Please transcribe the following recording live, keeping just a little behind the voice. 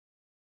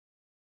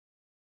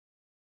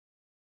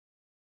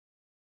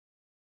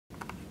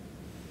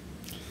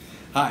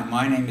Hi,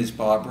 my name is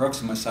Bob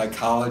Brooks. I'm a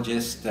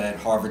psychologist at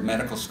Harvard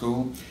Medical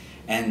School,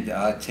 and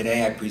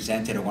today I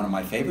presented at one of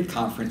my favorite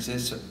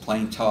conferences,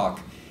 Plain Talk.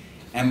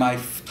 And my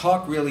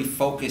talk really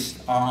focused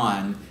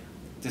on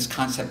this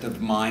concept of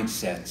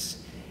mindsets.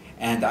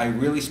 And I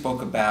really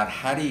spoke about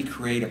how do you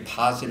create a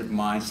positive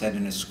mindset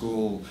in a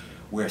school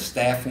where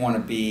staff want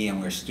to be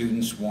and where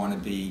students want to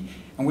be,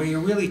 and where you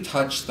really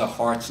touch the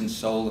hearts and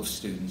soul of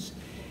students.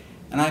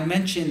 And I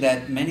mentioned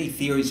that many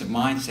theories of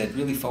mindset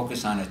really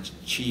focus on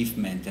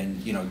achievement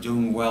and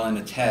doing well in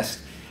a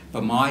test,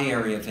 but my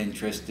area of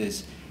interest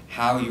is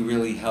how you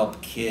really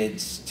help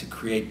kids to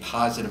create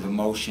positive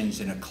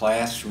emotions in a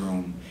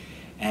classroom.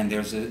 And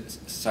there's a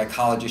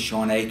psychologist,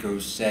 Shawn Achor,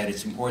 who said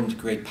it's important to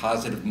create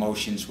positive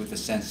emotions with a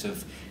sense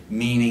of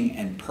meaning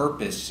and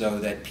purpose so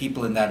that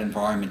people in that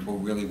environment will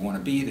really want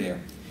to be there.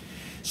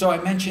 So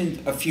I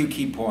mentioned a few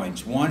key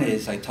points. One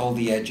is I told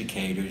the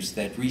educators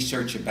that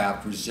research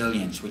about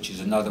resilience, which is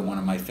another one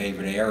of my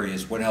favorite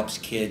areas, what helps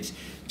kids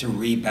to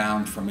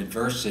rebound from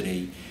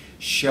adversity,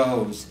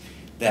 shows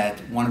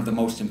that one of the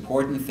most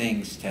important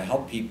things to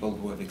help people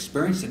who have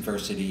experienced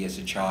adversity as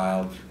a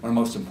child, one of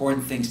the most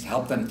important things to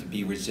help them to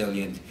be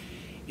resilient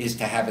is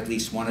to have at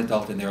least one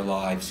adult in their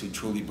lives who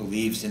truly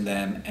believes in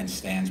them and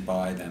stands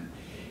by them.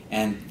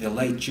 And the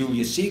late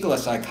Julius Siegel, a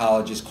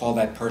psychologist, called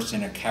that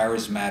person a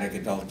charismatic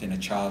adult in a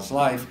child's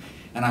life,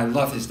 and I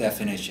love his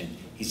definition.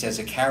 He says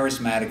a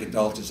charismatic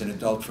adult is an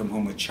adult from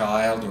whom a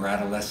child or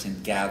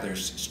adolescent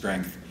gathers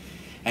strength.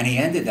 And he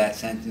ended that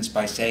sentence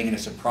by saying in a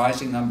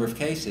surprising number of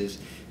cases,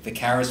 the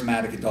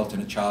charismatic adult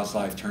in a child's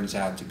life turns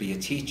out to be a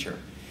teacher.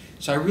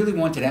 So I really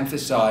wanted to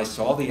emphasize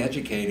to all the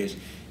educators,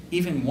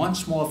 even one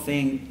small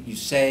thing you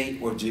say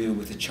or do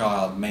with a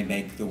child may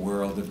make the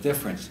world of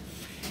difference.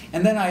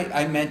 And then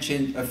I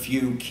mentioned a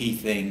few key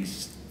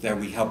things that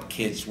we help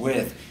kids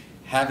with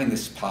having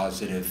this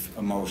positive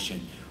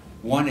emotion.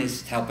 One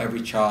is to help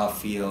every child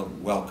feel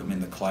welcome in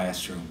the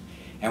classroom.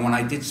 And when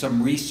I did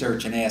some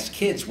research and asked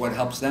kids what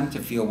helps them to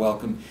feel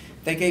welcome,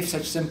 they gave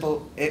such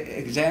simple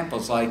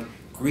examples like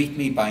greet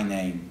me by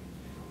name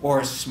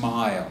or a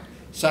smile.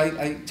 So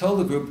I told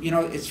the group,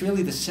 it's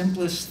really the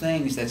simplest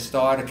things that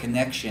start a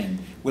connection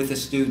with a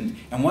student.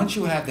 And once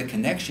you have the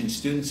connection,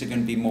 students are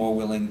going to be more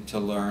willing to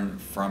learn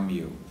from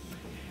you.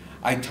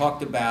 I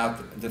talked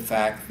about the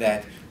fact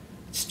that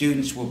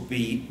students will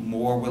be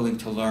more willing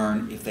to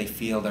learn if they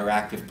feel they're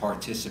active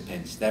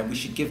participants, that we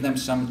should give them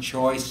some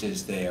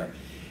choices there.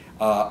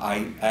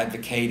 I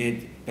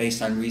advocated,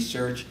 based on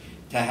research,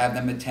 to have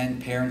them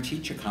attend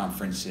parent-teacher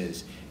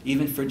conferences,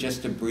 even for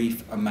just a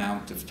brief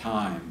amount of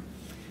time.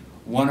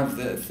 One of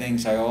the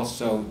things I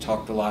also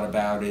talked a lot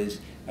about is,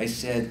 I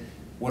said,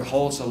 what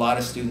holds a lot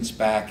of students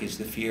back is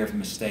the fear of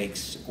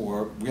mistakes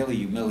or really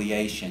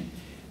humiliation.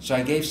 So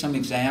I gave some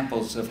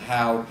examples of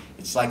how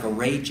it's like a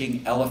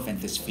raging elephant,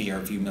 this fear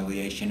of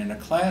humiliation in a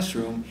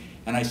classroom,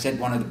 and I said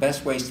one of the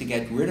best ways to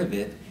get rid of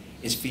it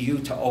is for you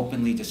to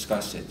openly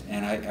discuss it.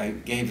 And I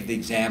gave the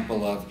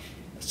example of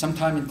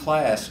sometime in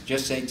class,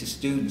 just say to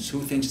students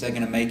who thinks they're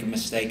going to make a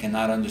mistake and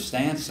not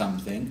understand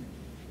something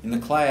in the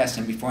class,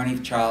 and before any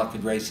child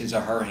could raise his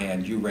or her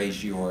hand, you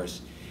raise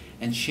yours.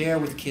 And share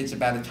with kids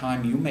about a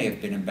time you may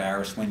have been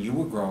embarrassed when you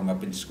were growing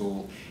up in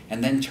school,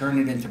 and then turn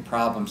it into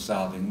problem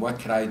solving. What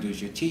could I do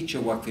as your teacher?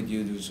 What could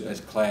you do as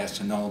a class?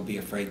 And no one will be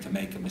afraid to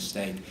make a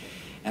mistake.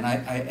 And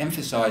I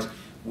emphasize,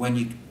 when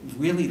you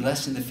really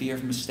lessen the fear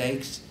of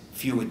mistakes,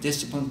 fewer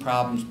discipline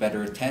problems,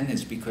 better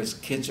attendance, because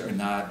kids are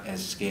not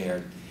as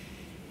scared.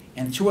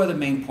 And two other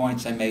main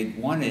points I made.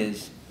 One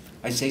is,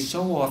 I say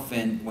so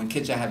often when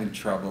kids are having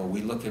trouble,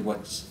 we look at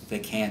what they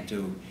can't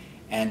do.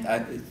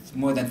 And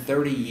more than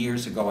 30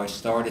 years ago, I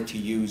started to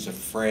use a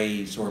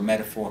phrase or a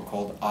metaphor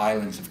called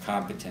islands of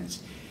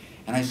competence.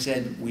 And I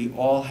said, we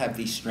all have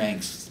these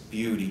strengths,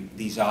 beauty,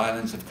 these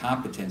islands of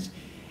competence.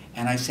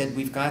 And I said,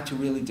 we've got to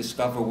really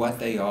discover what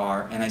they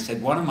are. And I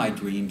said, one of my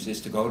dreams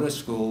is to go to a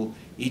school,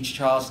 each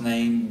child's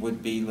name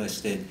would be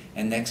listed,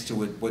 and next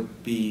to it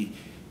would be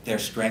their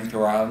strength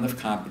or island of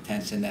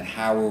competence, and then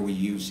how are we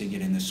using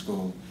it in the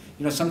school.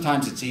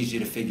 Sometimes it's easy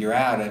to figure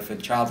out if a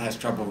child has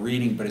trouble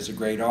reading but is a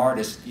great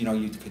artist,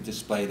 you could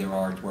display their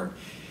artwork.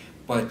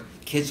 But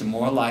kids are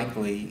more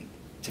likely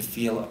to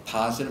feel a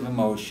positive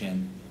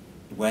emotion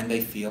when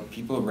they feel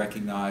people are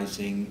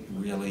recognizing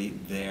really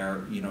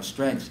their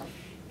strengths.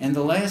 And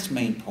the last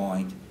main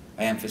point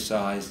I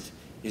emphasized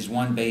is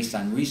one based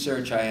on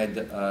research I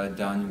had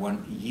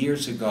done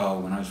years ago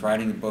when I was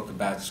writing a book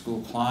about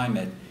school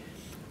climate.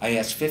 I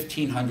asked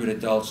 1,500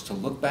 adults to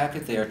look back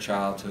at their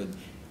childhood.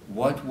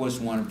 What was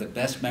one of the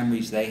best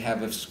memories they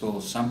have of school,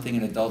 something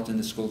an adult in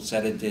the school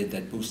said or did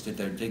that boosted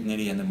their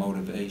dignity and the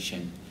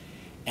motivation?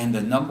 And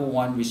the number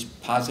one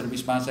positive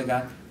response I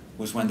got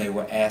was when they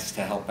were asked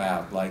to help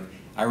out. Like,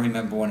 I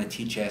remember when a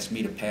teacher asked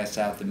me to pass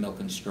out the milk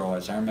and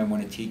straws. I remember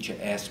when a teacher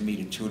asked me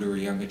to tutor a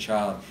younger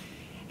child.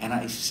 And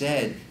I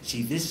said,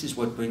 see, this is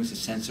what brings a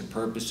sense of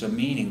purpose or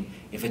meaning.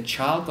 If a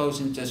child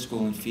goes into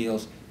school and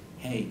feels,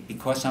 hey,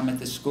 because I'm at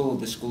the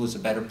school is a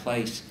better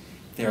place,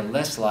 they're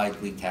less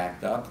likely to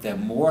act up, they're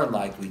more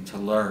likely to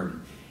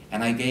learn.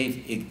 And I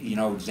gave, you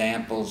know,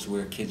 examples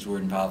where kids were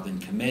involved in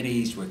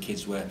committees, where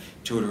kids were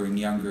tutoring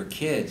younger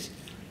kids.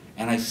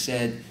 And I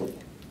said,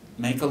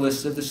 make a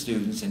list of the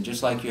students, and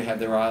just like you have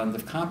their island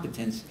of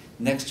competence,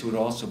 next to it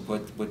also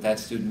put what that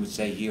student would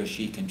say he or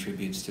she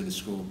contributes to the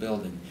school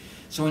building.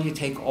 So when you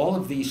take all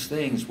of these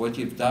things, what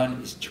you've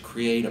done is to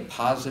create a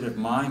positive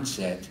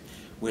mindset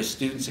where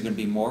students are going to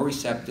be more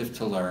receptive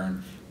to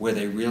learn, where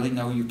they really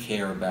know you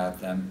care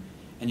about them.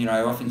 And you know,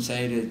 I often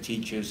say to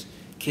teachers,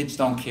 kids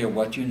don't care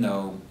what you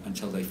know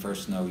until they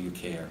first know you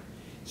care.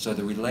 So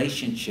the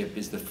relationship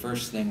is the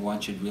first thing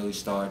one should really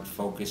start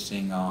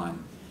focusing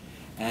on.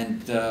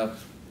 And it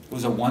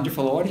was a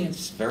wonderful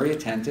audience, very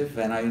attentive,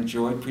 and I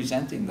enjoyed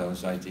presenting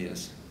those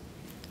ideas.